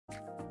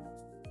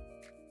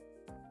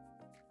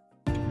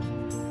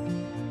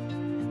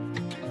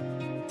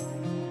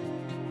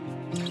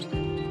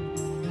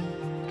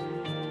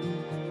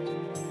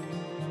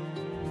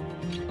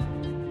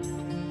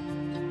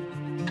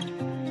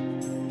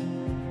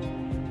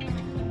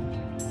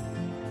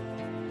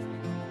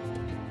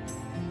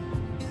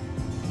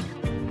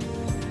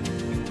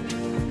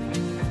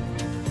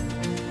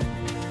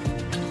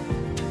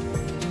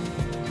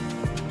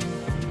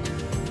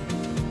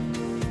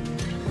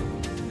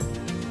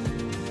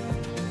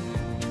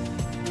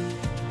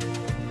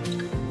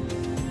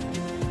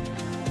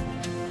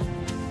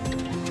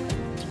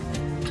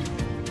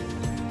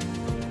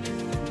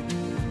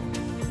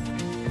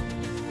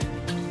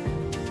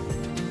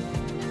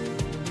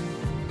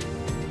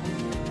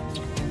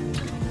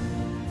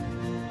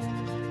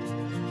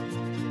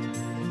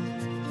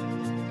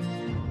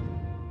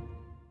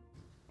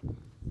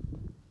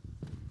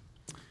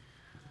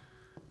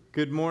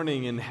Good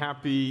morning and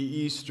happy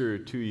Easter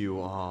to you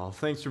all.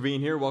 Thanks for being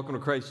here. Welcome to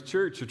Christ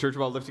Church, a church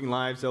about lifting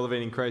lives,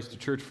 elevating Christ, a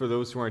church for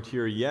those who aren't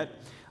here yet.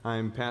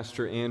 I'm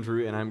Pastor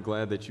Andrew, and I'm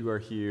glad that you are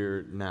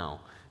here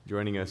now,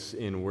 joining us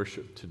in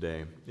worship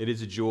today. It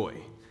is a joy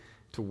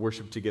to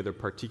worship together,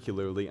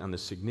 particularly on the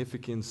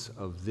significance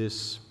of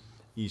this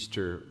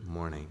Easter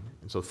morning.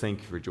 And so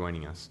thank you for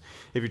joining us.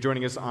 If you're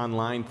joining us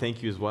online,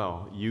 thank you as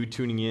well. You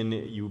tuning in,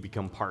 you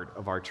become part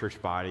of our church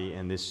body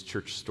and this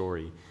church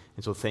story.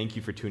 And so thank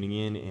you for tuning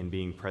in and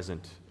being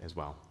present as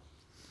well.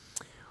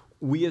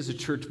 We as a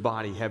church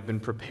body have been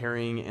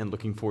preparing and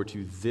looking forward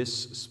to this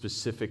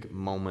specific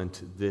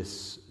moment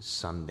this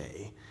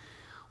Sunday.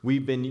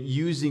 We've been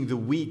using the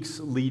weeks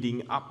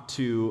leading up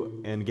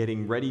to and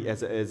getting ready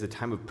as a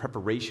time of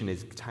preparation,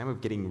 as a time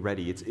of getting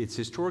ready. It's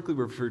historically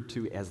referred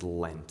to as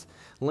Lent.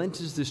 Lent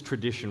is this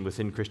tradition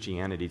within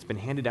Christianity. It's been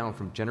handed down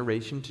from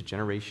generation to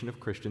generation of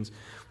Christians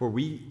where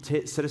we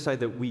set aside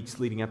the weeks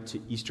leading up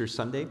to Easter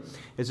Sunday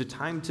as a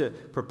time to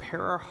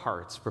prepare our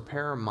hearts,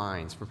 prepare our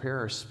minds, prepare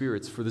our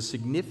spirits for the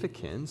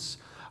significance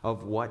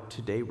of what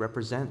today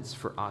represents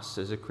for us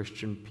as a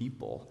Christian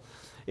people.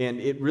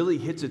 And it really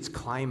hits its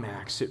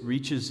climax. It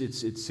reaches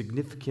its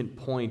significant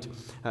point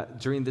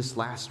during this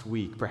last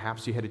week.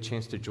 Perhaps you had a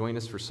chance to join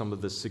us for some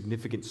of the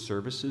significant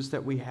services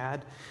that we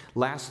had.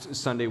 Last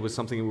Sunday was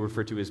something we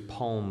refer to as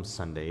Palm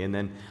Sunday. And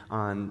then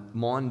on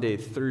Maundy,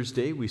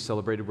 Thursday, we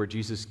celebrated where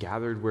Jesus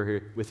gathered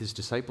with his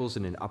disciples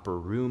in an upper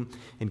room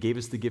and gave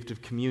us the gift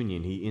of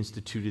communion. He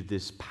instituted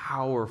this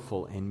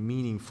powerful and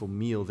meaningful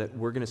meal that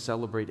we're going to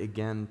celebrate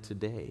again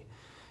today.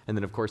 And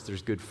then, of course,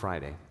 there's Good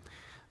Friday,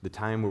 the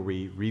time where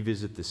we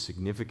revisit the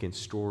significant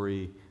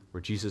story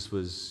where Jesus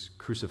was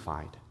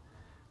crucified,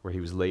 where he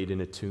was laid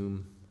in a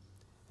tomb,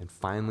 and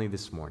finally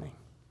this morning,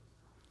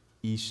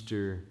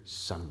 Easter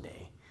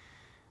Sunday,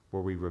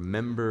 where we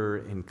remember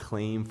and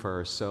claim for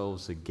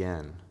ourselves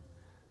again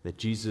that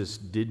Jesus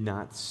did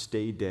not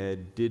stay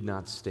dead, did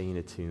not stay in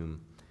a tomb,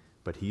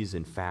 but he's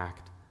in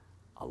fact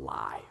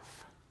alive.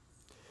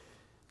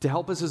 To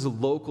help us as a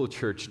local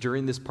church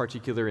during this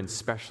particular and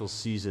special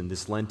season,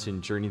 this Lenten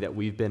journey that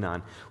we've been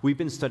on, we've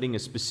been studying a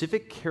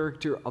specific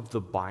character of the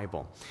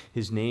Bible.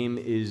 His name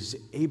is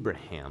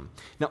Abraham.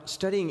 Now,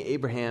 studying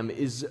Abraham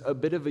is a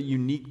bit of a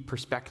unique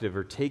perspective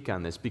or take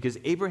on this because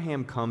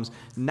Abraham comes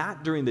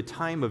not during the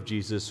time of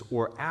Jesus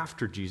or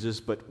after Jesus,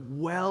 but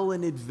well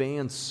in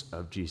advance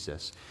of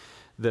Jesus.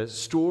 The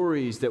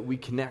stories that we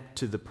connect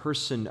to the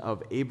person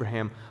of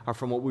Abraham are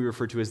from what we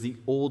refer to as the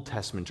Old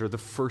Testament, or the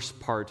first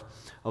part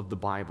of the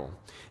Bible.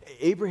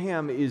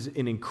 Abraham is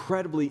an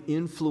incredibly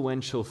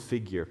influential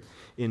figure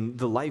in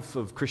the life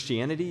of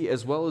Christianity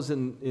as well as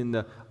in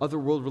the other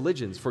world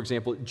religions. For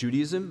example,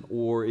 Judaism,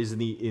 or is in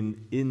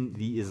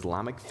the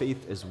Islamic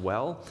faith as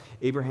well.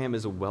 Abraham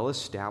is a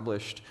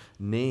well-established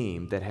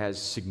name that has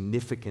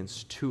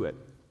significance to it.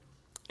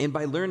 And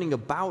by learning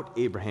about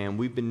Abraham,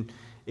 we've been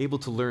able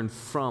to learn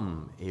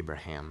from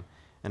Abraham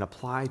and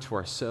apply to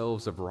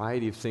ourselves a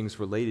variety of things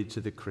related to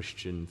the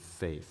Christian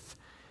faith.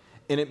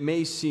 And it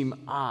may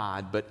seem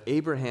odd, but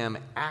Abraham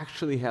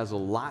actually has a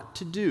lot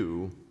to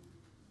do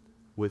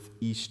with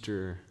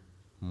Easter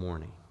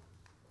morning.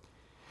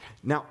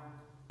 Now,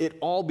 it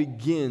all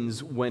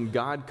begins when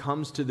God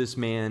comes to this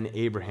man,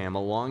 Abraham,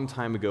 a long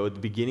time ago at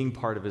the beginning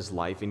part of his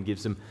life and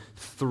gives him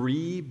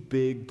three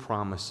big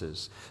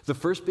promises. The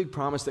first big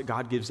promise that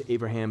God gives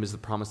Abraham is the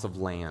promise of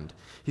land.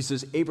 He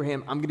says,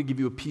 Abraham, I'm going to give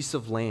you a piece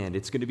of land.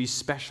 It's going to be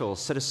special,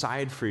 set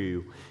aside for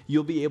you.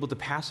 You'll be able to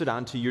pass it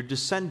on to your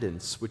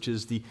descendants, which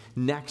is the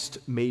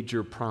next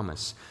major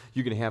promise.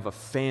 You're going to have a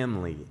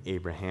family,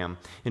 Abraham.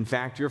 In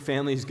fact, your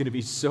family is going to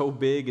be so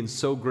big and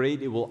so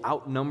great, it will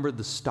outnumber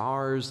the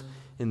stars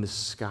in the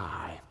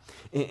sky.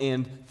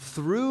 And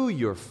through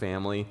your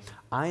family,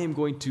 I am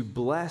going to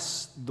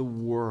bless the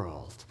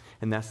world.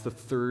 And that's the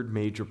third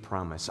major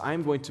promise.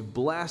 I'm going to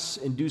bless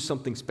and do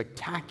something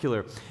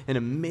spectacular and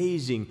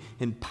amazing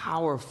and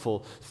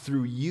powerful.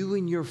 Through you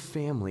and your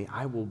family,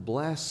 I will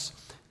bless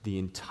the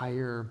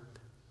entire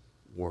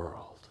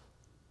world.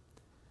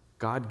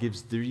 God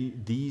gives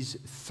these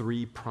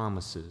three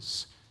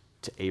promises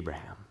to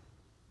Abraham.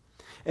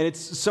 And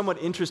it's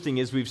somewhat interesting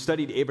as we've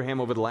studied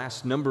Abraham over the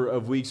last number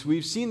of weeks.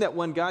 We've seen that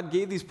when God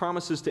gave these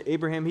promises to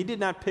Abraham, he did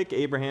not pick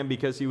Abraham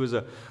because he was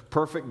a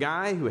perfect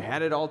guy who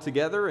had it all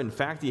together. In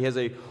fact, he has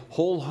a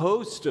whole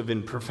host of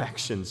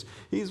imperfections.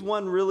 He's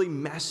one really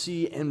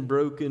messy and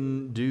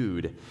broken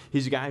dude.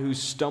 He's a guy who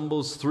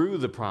stumbles through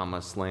the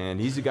promised land.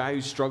 He's a guy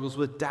who struggles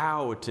with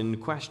doubt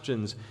and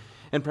questions.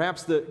 And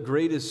perhaps the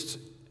greatest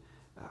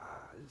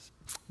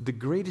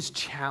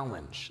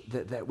challenge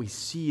that we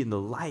see in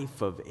the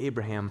life of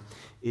Abraham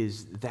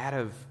is that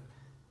of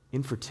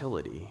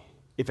infertility.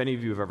 If any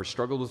of you have ever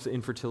struggled with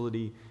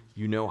infertility,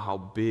 you know how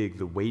big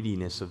the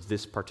weightiness of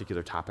this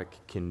particular topic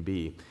can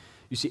be.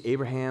 You see,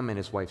 Abraham and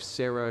his wife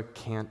Sarah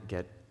can't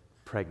get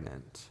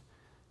pregnant.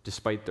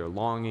 Despite their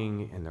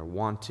longing and their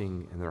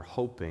wanting and their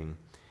hoping,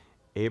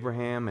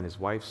 Abraham and his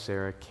wife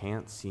Sarah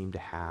can't seem to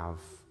have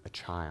a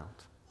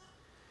child.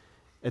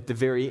 at the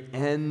very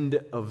end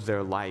of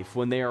their life,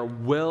 when they are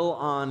well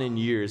on in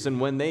years,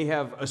 and when they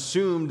have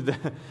assumed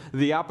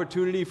the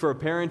opportunity for a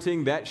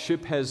parenting, that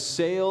ship has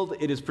sailed,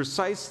 it is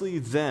precisely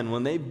then,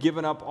 when they've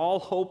given up all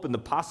hope and the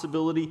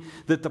possibility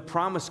that the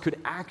promise could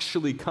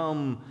actually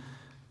come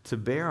to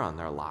bear on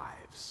their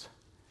lives,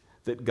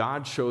 that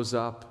God shows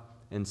up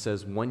and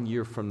says, 1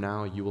 year from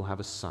now you will have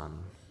a son,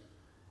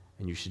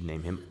 and you should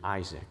name him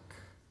Isaac.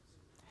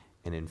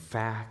 And in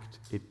fact,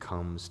 it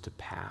comes to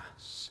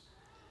pass.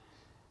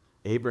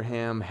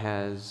 Abraham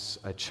has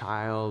a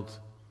child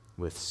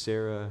with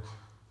Sarah,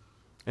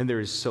 and there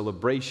is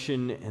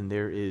celebration and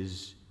there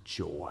is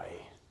joy.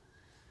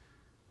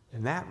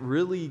 And that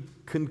really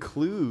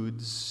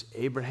concludes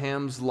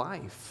Abraham's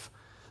life.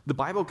 The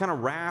Bible kind of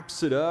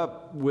wraps it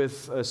up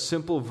with a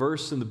simple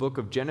verse in the book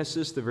of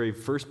Genesis, the very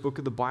first book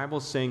of the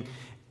Bible, saying,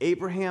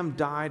 Abraham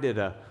died at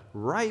a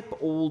ripe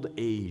old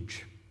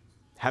age,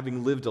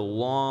 having lived a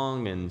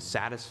long and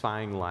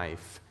satisfying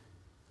life.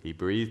 He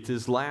breathed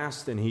his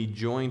last, and he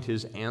joined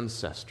his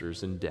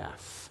ancestors in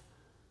death.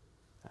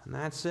 And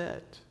that's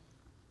it.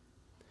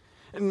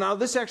 And now,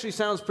 this actually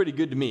sounds pretty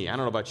good to me. I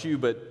don't know about you,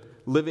 but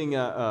living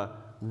a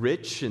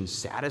rich and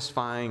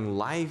satisfying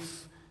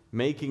life,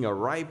 making a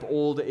ripe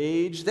old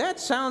age, that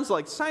sounds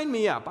like, sign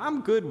me up. I'm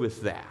good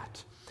with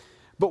that.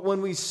 But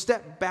when we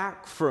step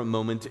back for a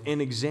moment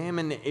and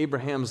examine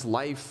Abraham's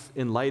life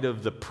in light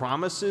of the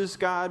promises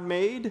God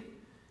made,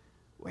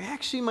 we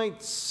actually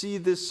might see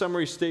this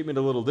summary statement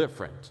a little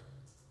different.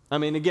 I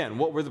mean, again,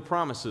 what were the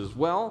promises?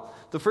 Well,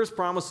 the first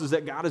promise is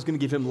that God is going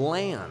to give him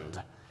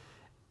land.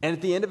 And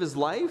at the end of his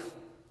life,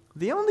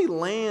 the only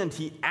land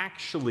he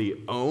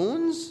actually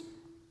owns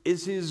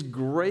is his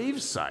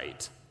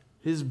gravesite,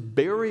 his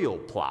burial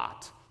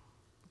plot.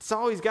 It's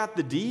all he's got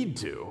the deed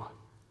to.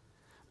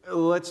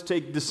 Let's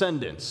take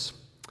descendants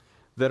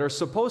that are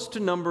supposed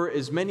to number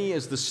as many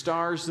as the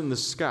stars in the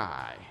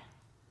sky.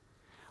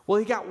 Well,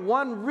 he got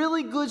one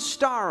really good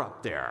star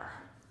up there,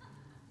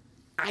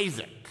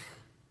 Isaac.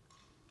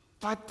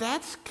 But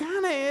that's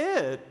kind of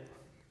it.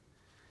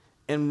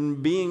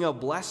 And being a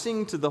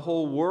blessing to the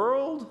whole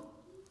world,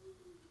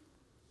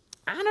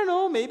 I don't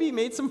know, maybe he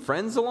made some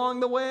friends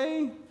along the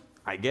way.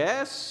 I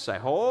guess, I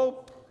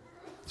hope.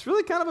 It's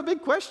really kind of a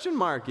big question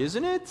mark,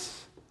 isn't it?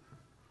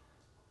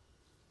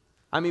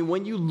 I mean,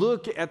 when you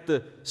look at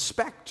the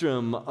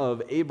spectrum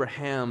of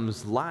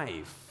Abraham's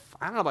life,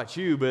 I don't know about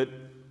you, but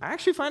I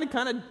actually find it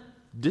kind of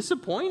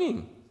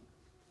disappointing.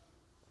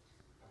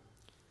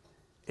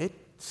 It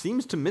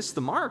seems to miss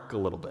the mark a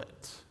little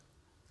bit.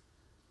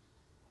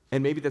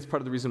 And maybe that's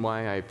part of the reason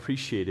why I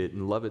appreciate it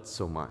and love it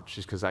so much,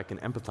 is because I can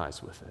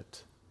empathize with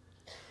it.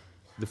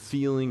 The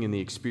feeling and the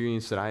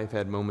experience that I've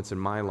had moments in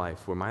my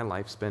life where my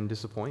life's been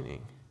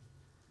disappointing,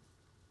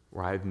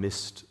 where I've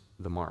missed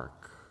the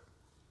mark,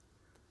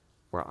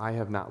 where I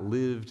have not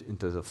lived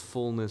into the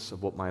fullness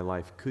of what my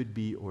life could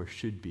be or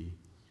should be,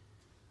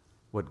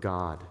 what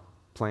God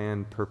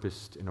planned,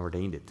 purposed, and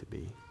ordained it to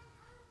be.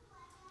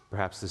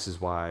 Perhaps this is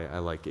why I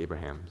like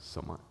Abraham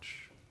so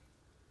much.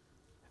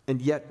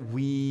 And yet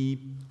we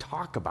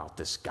talk about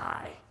this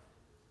guy.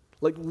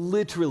 Like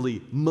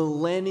literally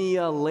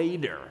millennia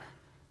later,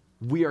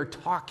 we are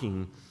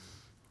talking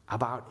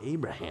about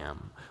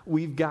Abraham.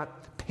 We've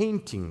got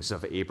paintings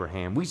of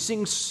Abraham. We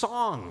sing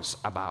songs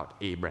about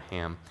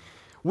Abraham.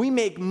 We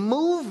make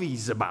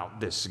movies about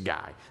this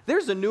guy.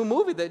 There's a new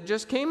movie that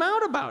just came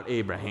out about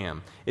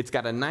Abraham. It's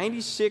got a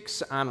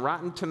 96 on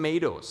Rotten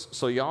Tomatoes,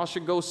 so y'all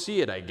should go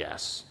see it, I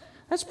guess.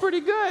 That's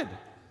pretty good.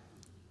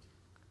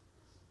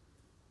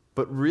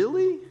 But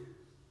really?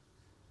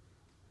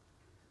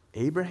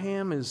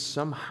 Abraham is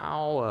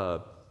somehow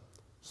a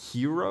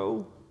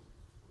hero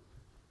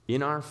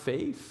in our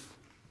faith?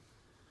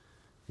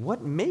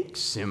 What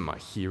makes him a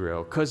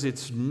hero? Because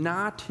it's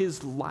not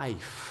his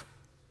life.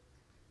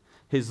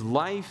 His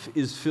life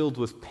is filled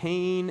with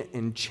pain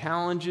and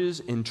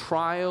challenges and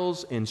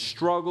trials and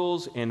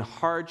struggles and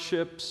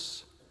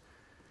hardships.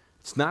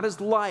 It's not his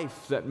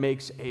life that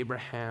makes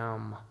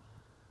Abraham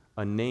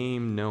a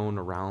name known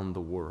around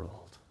the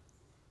world.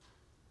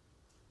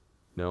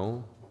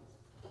 No,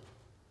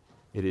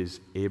 it is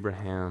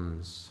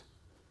Abraham's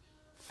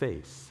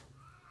faith.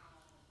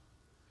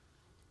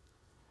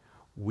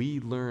 We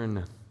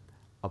learn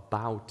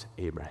about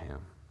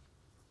Abraham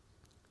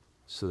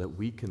so that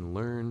we can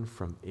learn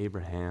from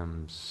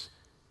Abraham's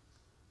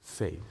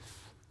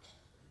faith.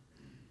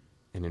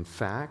 And in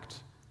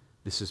fact,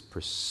 this is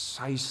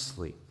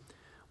precisely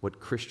what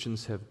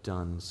Christians have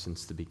done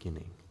since the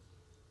beginning.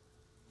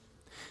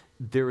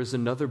 There is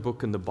another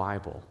book in the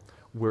Bible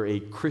where a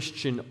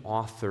Christian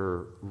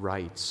author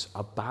writes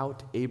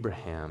about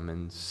Abraham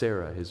and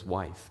Sarah, his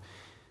wife.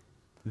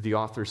 The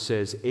author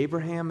says,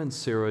 Abraham and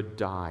Sarah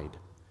died,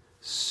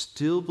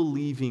 still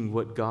believing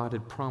what God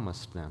had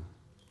promised them.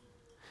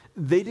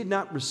 They did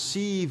not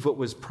receive what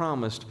was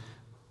promised,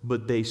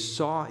 but they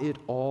saw it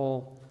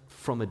all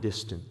from a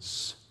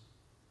distance,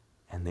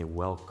 and they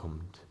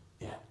welcomed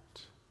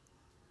it.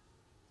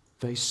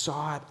 They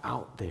saw it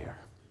out there,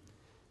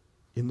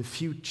 in the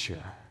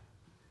future,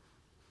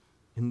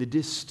 in the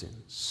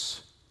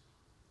distance,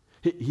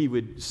 He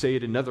would say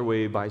it another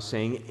way by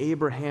saying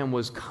Abraham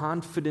was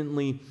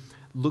confidently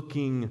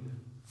looking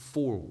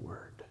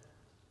forward,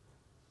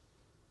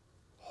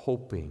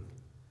 hoping,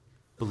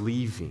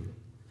 believing,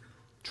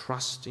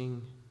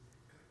 trusting,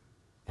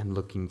 and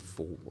looking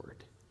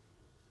forward.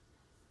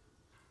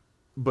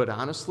 But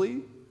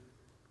honestly,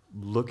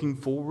 looking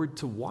forward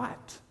to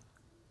what?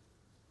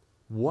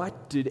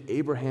 What did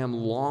Abraham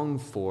long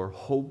for,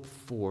 hope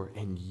for,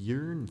 and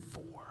yearn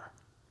for?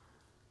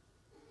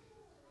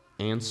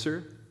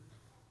 Answer: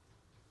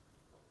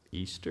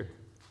 Easter.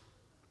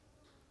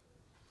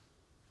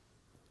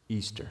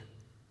 Easter.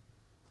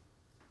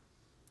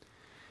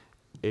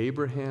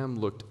 Abraham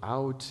looked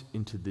out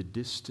into the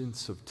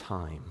distance of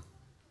time,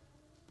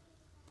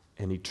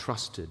 and he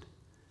trusted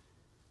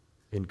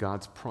in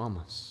God's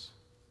promise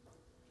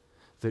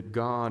that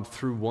God,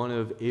 through one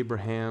of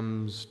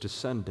Abraham's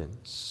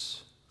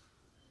descendants,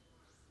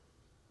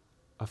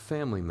 a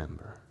family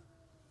member,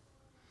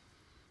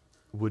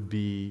 would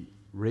be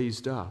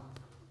raised up,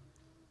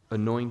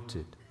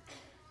 anointed,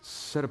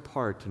 set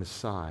apart and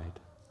aside,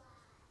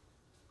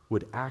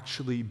 would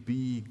actually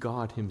be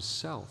God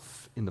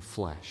himself in the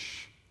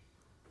flesh.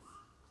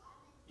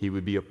 He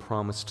would be a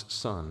promised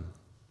son,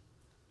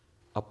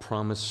 a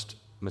promised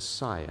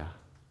Messiah,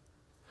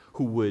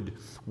 who would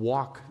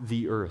walk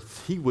the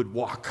earth. He would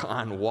walk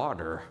on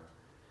water.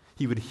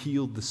 He would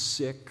heal the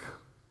sick,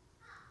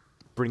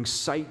 bring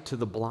sight to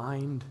the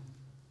blind.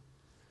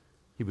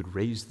 He would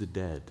raise the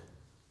dead.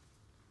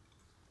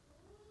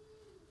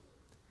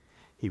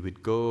 He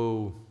would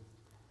go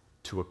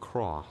to a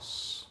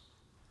cross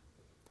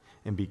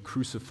and be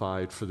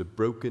crucified for the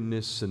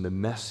brokenness and the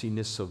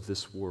messiness of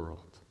this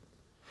world.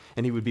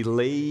 And he would be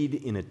laid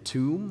in a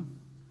tomb,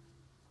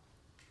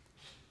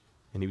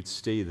 and he would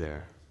stay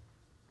there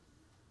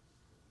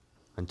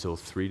until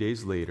 3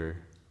 days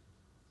later,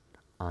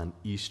 on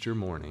Easter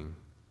morning,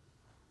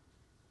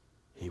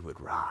 he would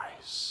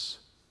rise.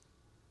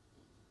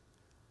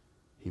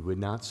 He would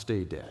not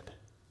stay dead,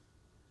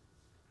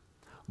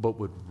 but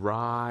would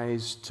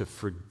rise to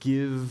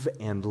forgive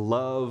and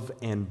love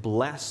and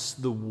bless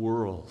the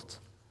world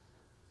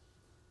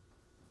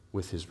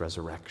with his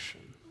resurrection.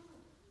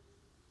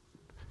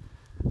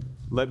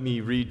 Let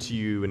me read to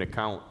you an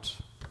account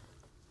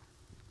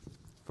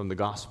from the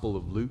Gospel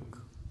of Luke,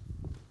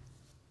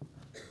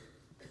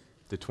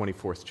 the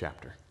 24th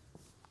chapter.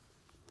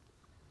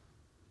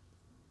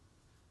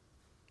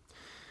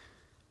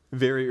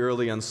 Very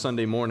early on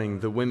Sunday morning,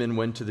 the women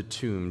went to the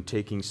tomb,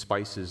 taking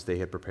spices they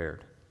had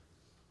prepared.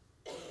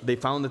 They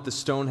found that the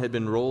stone had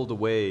been rolled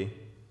away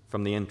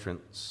from the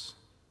entrance.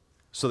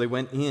 So they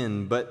went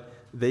in, but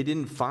they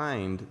didn't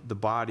find the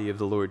body of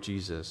the Lord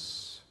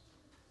Jesus.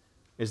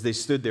 As they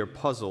stood there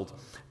puzzled,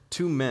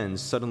 two men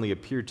suddenly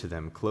appeared to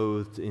them,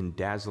 clothed in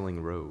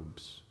dazzling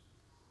robes.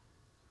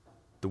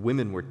 The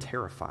women were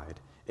terrified,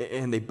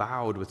 and they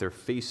bowed with their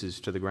faces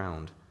to the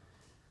ground.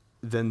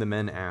 Then the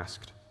men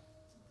asked,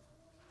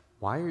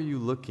 "Why are you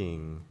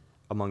looking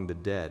among the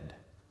dead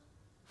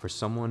for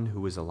someone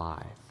who is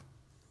alive?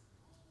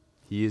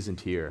 He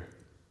isn't here.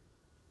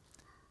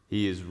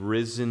 He is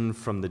risen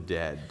from the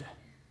dead.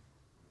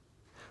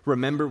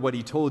 Remember what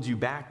he told you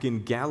back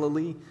in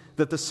Galilee,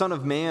 that the Son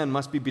of Man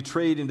must be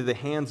betrayed into the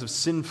hands of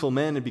sinful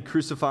men and be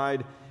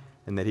crucified,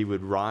 and that he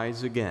would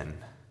rise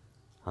again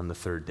on the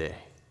third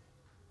day."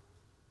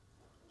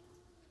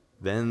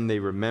 Then they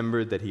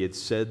remembered that he had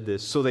said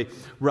this, so they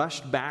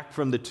rushed back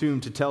from the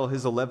tomb to tell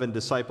his 11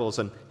 disciples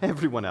and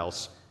everyone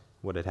else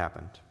what had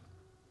happened.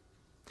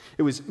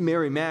 It was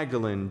Mary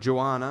Magdalene,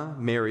 Joanna,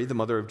 Mary, the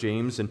mother of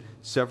James, and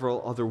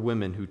several other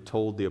women who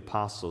told the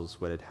apostles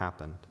what had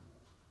happened.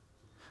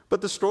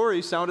 But the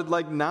story sounded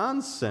like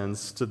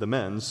nonsense to the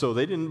men, so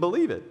they didn't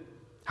believe it.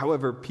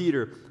 However,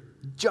 Peter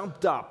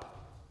jumped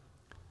up,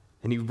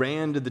 and he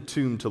ran to the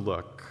tomb to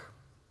look.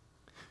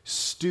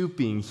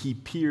 Stooping, he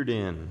peered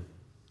in,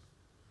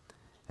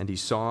 and he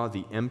saw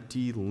the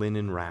empty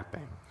linen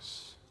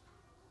wrappings.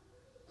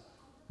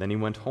 Then he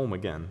went home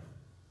again,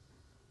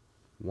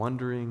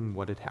 wondering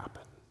what had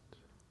happened.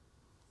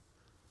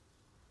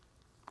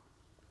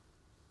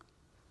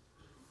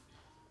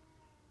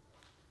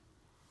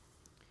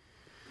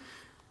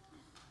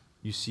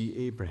 You see,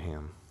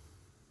 Abraham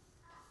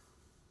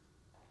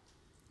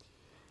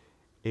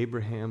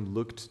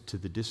looked to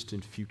the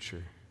distant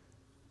future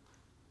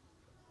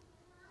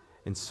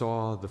and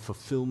saw the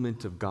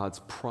fulfillment of God's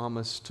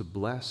promise to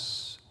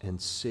bless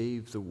and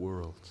save the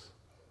world,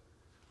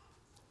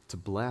 to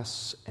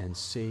bless and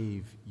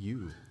save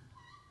you,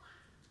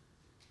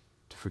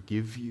 to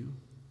forgive you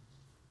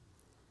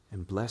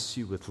and bless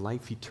you with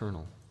life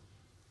eternal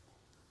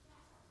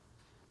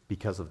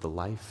because of the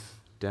life,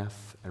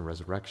 death, and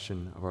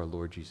resurrection of our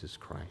Lord Jesus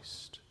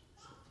Christ.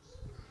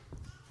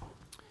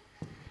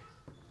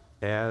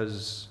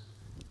 As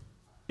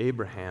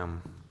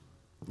Abraham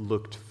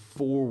looked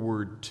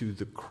forward to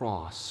the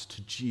cross,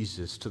 to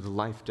Jesus, to the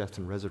life, death,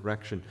 and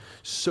resurrection,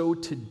 so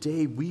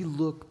today we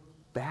look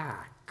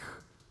back.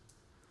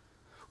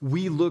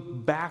 We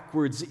look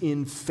backwards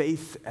in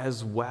faith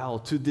as well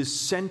to this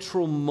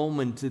central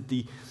moment at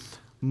the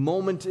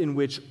moment in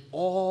which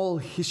all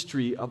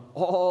history of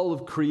all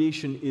of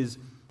creation is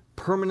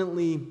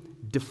permanently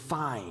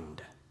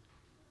defined,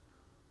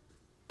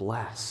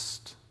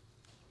 blessed,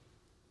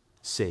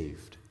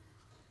 saved,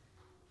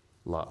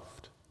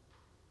 loved.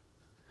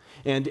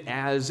 And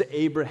as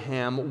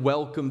Abraham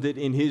welcomed it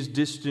in his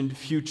distant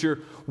future,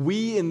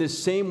 we in the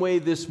same way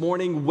this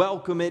morning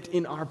welcome it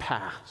in our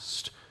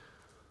past.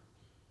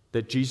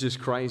 That Jesus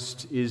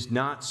Christ is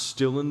not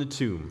still in the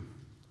tomb.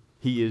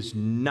 He is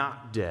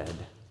not dead,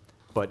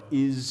 but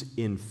is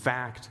in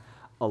fact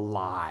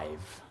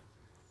alive.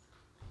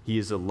 He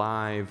is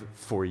alive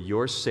for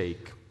your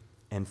sake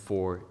and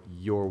for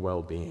your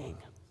well-being.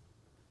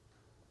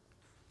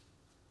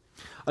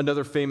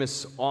 Another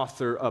famous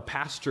author, a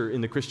pastor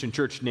in the Christian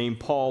church named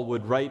Paul,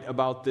 would write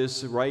about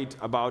this, write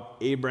about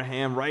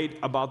Abraham, write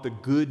about the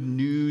good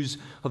news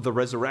of the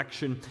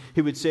resurrection.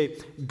 He would say,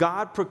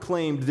 God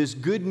proclaimed this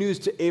good news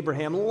to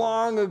Abraham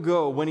long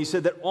ago when he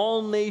said that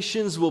all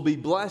nations will be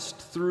blessed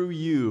through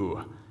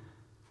you.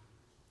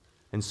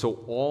 And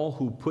so all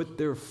who put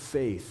their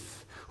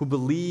faith, who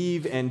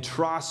believe and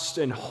trust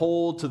and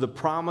hold to the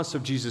promise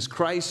of Jesus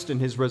Christ and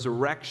his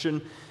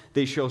resurrection,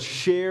 they shall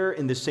share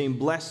in the same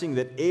blessing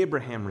that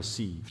Abraham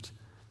received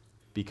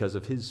because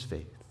of his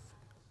faith.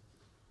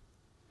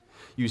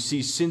 You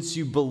see, since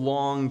you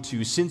believe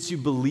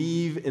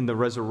in the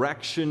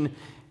resurrection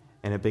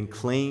and have been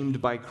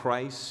claimed by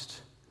Christ,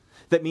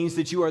 that means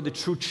that you are the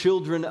true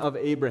children of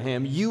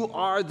Abraham. You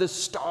are the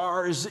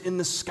stars in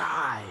the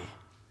sky.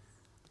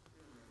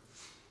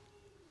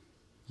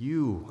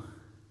 You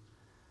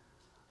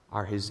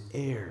are his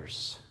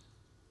heirs.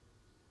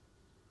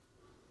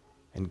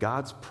 And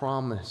God's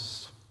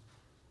promise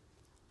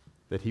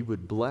that he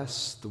would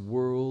bless the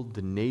world,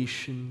 the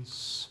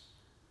nations,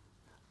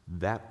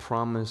 that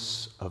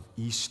promise of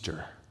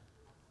Easter,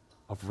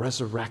 of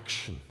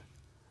resurrection,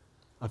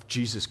 of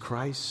Jesus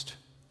Christ,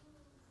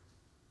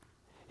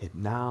 it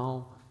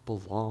now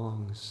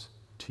belongs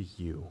to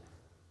you.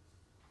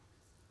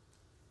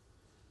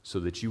 So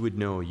that you would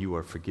know you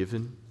are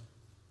forgiven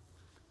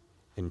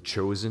and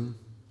chosen.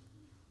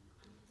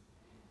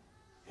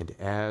 And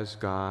as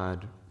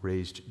God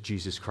raised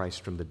Jesus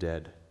Christ from the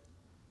dead,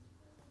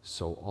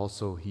 so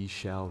also he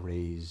shall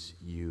raise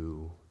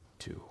you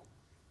too.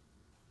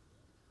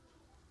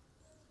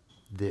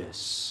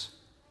 This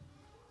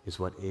is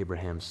what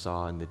Abraham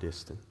saw in the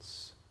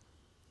distance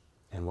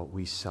and what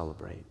we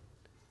celebrate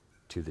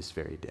to this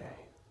very day.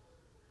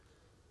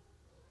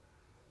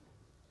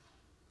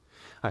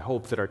 I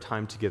hope that our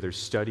time together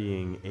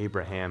studying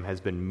Abraham has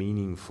been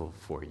meaningful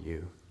for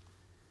you,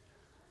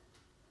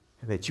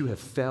 and that you have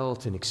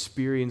felt and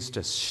experienced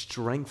a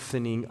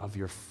strengthening of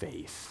your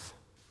faith.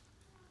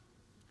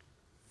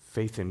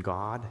 Faith in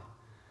God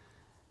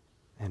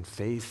and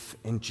faith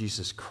in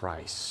Jesus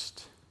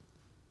Christ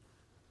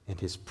and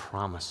his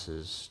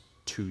promises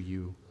to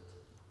you,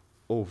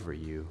 over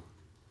you,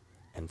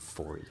 and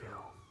for you.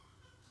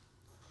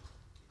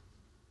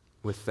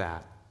 With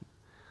that,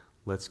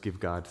 let's give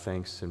God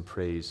thanks and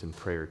praise and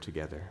prayer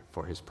together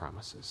for his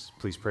promises.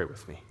 Please pray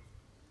with me.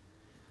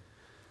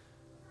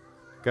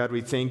 God,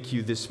 we thank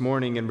you this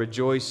morning and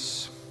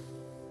rejoice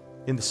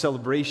in the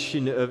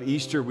celebration of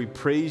Easter. We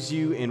praise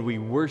you and we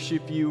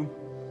worship you.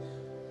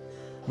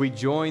 We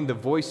join the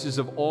voices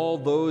of all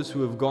those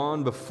who have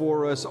gone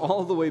before us,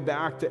 all the way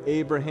back to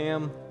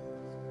Abraham.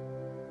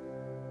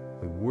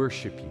 We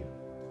worship you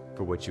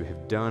for what you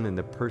have done in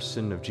the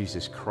person of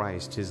Jesus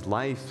Christ, his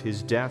life,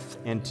 his death,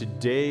 and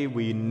today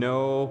we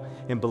know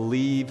and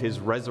believe his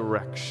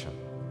resurrection.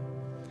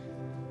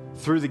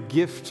 Through the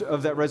gift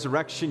of that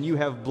resurrection, you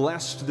have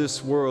blessed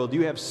this world.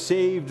 You have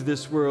saved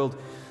this world.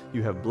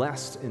 You have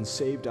blessed and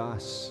saved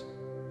us.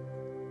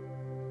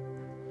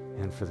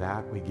 And for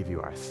that, we give you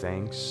our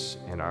thanks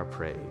and our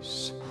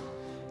praise.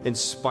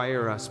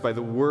 Inspire us by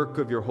the work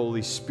of your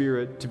Holy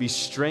Spirit to be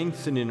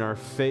strengthened in our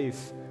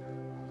faith,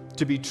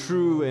 to be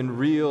true and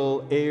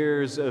real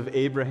heirs of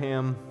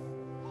Abraham,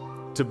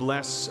 to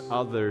bless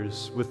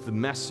others with the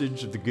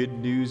message of the good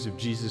news of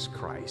Jesus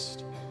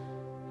Christ.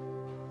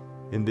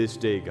 In this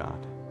day,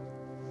 God,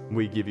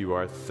 we give you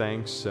our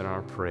thanks and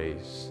our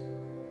praise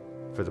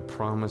for the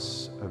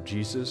promise of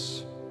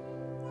Jesus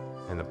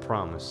and the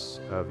promise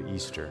of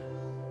Easter,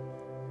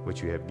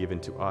 which you have given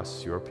to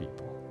us, your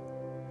people.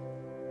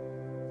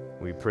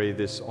 We pray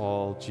this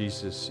all,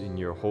 Jesus, in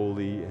your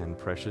holy and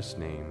precious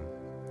name.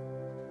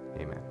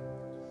 Amen.